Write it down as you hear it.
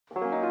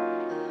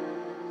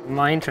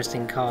My interest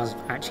in cars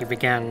actually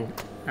began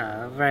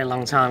a very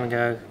long time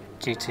ago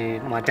due to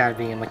my dad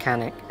being a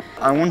mechanic.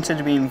 I wanted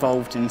to be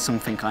involved in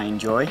something I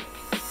enjoy.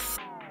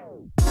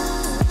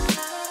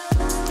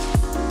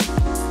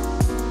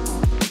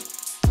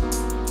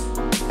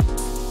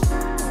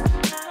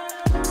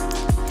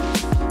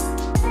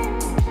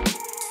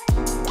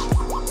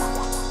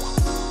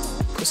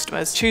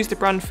 Customers choose the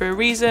brand for a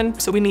reason,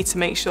 so we need to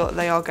make sure that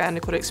they are getting a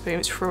good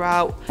experience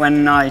throughout.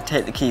 When I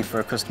take the key for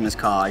a customer's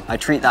car, I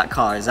treat that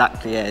car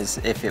exactly as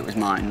if it was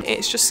mine.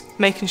 It's just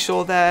making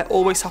sure they're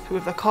always happy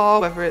with their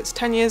car, whether it's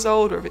 10 years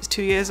old or if it's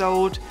 2 years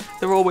old,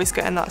 they're always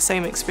getting that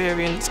same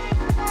experience.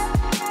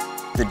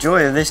 The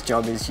joy of this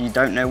job is you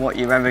don't know what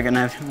you're ever going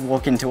to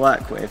walk into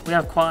work with. We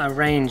have quite a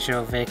range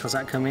of vehicles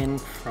that come in,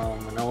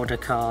 from an older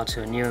car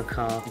to a newer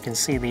car. You can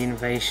see the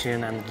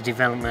innovation and the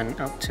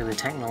development up to the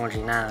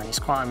technology now, and it's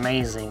quite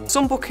amazing.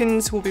 Some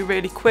bookings will be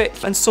really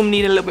quick and some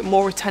need a little bit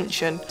more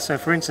attention. So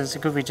for instance,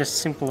 it could be just a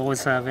simple oil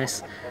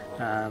service.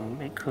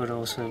 It could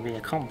also be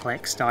a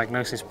complex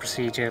diagnosis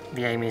procedure.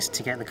 The aim is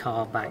to get the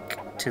car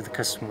back to the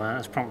customer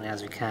as promptly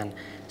as we can,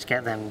 to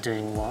get them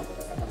doing what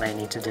they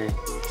need to do.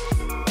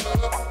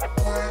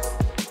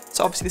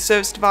 So obviously the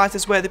service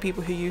advisors were the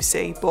people who you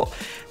see, but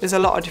there's a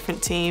lot of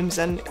different teams,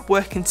 and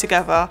working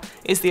together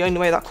is the only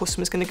way that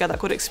customer's going to get that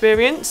good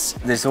experience.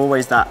 There's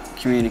always that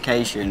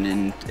communication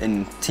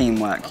and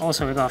teamwork.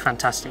 Also, we've got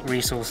fantastic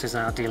resources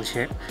at our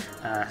dealership,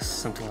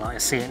 something like a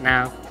See It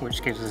Now,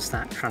 which gives us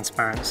that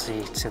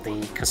transparency to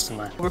the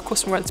customer. We're a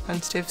customer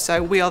representative,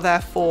 so we are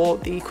there for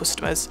the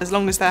customers. As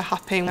long as they're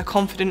happy and they're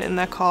confident in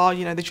their car,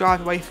 you know, they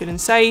drive away feeling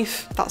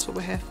safe, that's what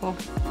we're here for.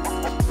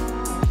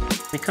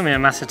 Becoming a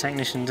master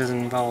technician does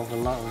involve a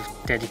lot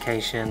of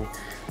dedication,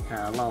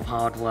 a lot of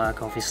hard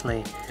work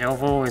obviously.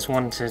 I've always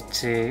wanted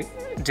to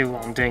do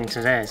what I'm doing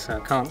today, so I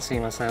can't see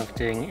myself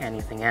doing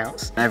anything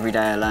else. Every day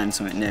I learn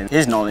something new.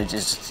 His knowledge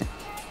is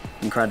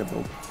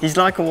incredible. He's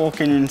like a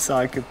walking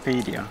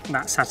encyclopedia.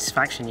 That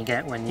satisfaction you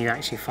get when you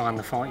actually find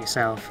the fault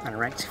yourself and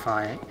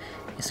rectify it,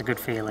 it's a good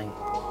feeling.